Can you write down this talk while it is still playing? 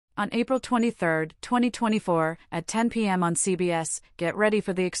On April 23, 2024, at 10 p.m. on CBS, get ready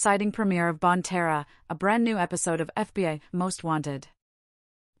for the exciting premiere of Bonne Terre, a brand new episode of FBI Most Wanted.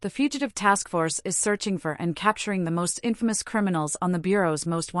 The Fugitive Task Force is searching for and capturing the most infamous criminals on the Bureau's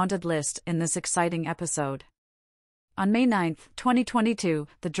Most Wanted list in this exciting episode. On May 9, 2022,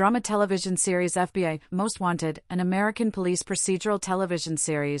 the drama television series FBI Most Wanted, an American police procedural television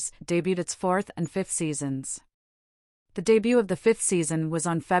series, debuted its 4th and 5th seasons. The debut of the 5th season was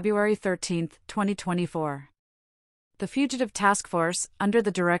on February 13, 2024. The Fugitive Task Force, under the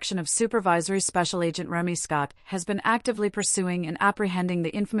direction of Supervisory Special Agent Remy Scott, has been actively pursuing and apprehending the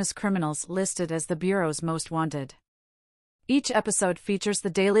infamous criminals listed as the Bureau's Most Wanted. Each episode features the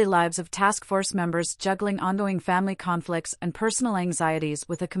daily lives of task force members juggling ongoing family conflicts and personal anxieties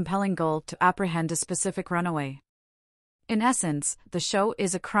with a compelling goal to apprehend a specific runaway. In essence, the show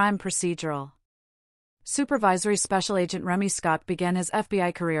is a crime procedural. Supervisory Special Agent Remy Scott began his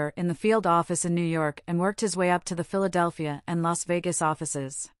FBI career in the field office in New York and worked his way up to the Philadelphia and Las Vegas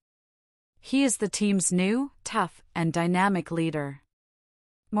offices. He is the team's new, tough, and dynamic leader.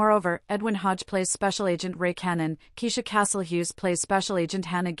 Moreover, Edwin Hodge plays Special Agent Ray Cannon, Keisha Castle-Hughes plays Special Agent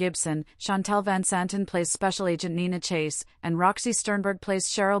Hannah Gibson, Chantal Van Santen plays Special Agent Nina Chase, and Roxy Sternberg plays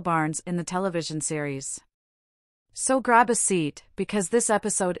Cheryl Barnes in the television series. So grab a seat, because this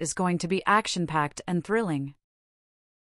episode is going to be action-packed and thrilling.